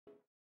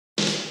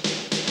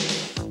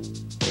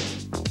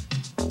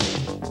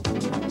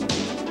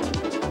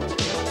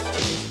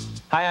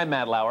Hi, I'm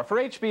Matt Lauer for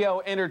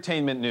HBO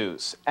Entertainment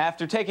News.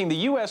 After taking the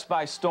U.S.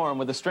 by storm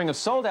with a string of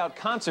sold-out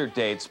concert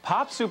dates,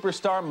 pop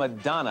superstar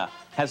Madonna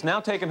has now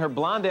taken her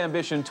Blonde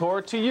Ambition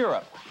tour to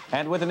Europe.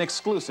 And with an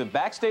exclusive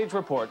backstage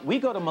report, we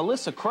go to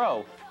Melissa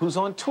Crow, who's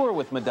on tour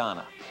with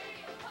Madonna.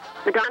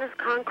 Madonna's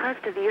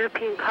conquest of the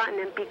European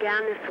continent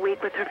began this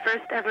week with her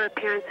first ever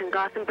appearance in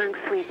Gothenburg,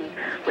 Sweden,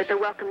 with a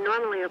welcome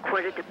normally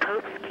accorded to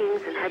popes,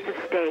 kings, and heads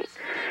of state.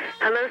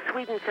 "Hello,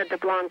 Sweden," said the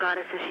blonde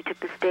goddess as she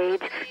took the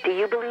stage. "Do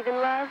you believe in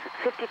love?"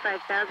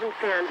 55,000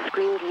 fans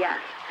screamed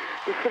yes.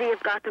 The city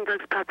of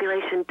Gothenburg's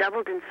population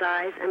doubled in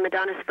size, and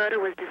Madonna's photo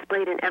was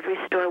displayed in every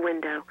store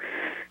window.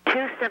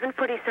 Two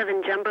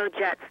 747 jumbo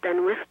jets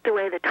then whisked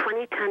away the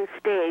 20-ton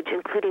stage,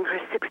 including her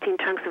 16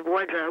 trunks of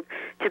wardrobe,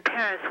 to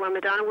Paris, where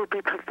Madonna will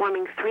be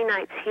performing 3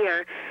 nights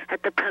here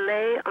at the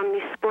Palais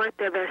Omnisport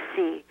de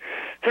Bercy.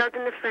 Hailed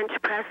in the French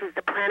press as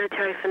the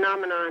planetary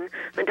phenomenon,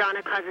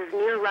 Madonna causes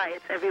near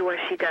riots everywhere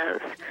she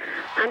goes.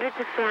 Hundreds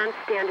of fans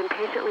stand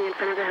impatiently in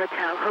front of the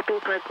hotel, hoping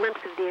for a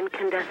glimpse of the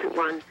incandescent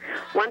one.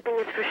 One thing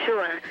is for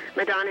sure,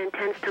 Madonna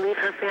intends to leave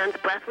her fans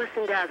breathless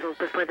and dazzled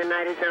before the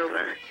night is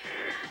over.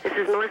 This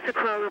is Melissa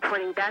Crow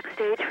reporting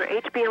backstage for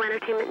HBO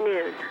Entertainment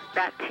News.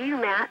 Back to you,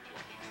 Matt.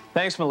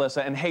 Thanks,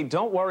 Melissa. And hey,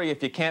 don't worry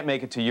if you can't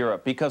make it to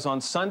Europe, because on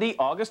Sunday,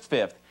 August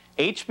 5th,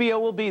 HBO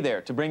will be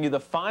there to bring you the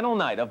final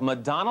night of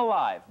Madonna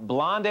Live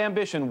Blonde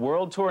Ambition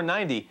World Tour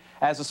 90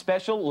 as a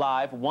special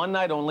live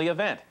one-night-only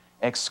event,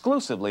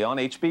 exclusively on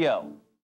HBO.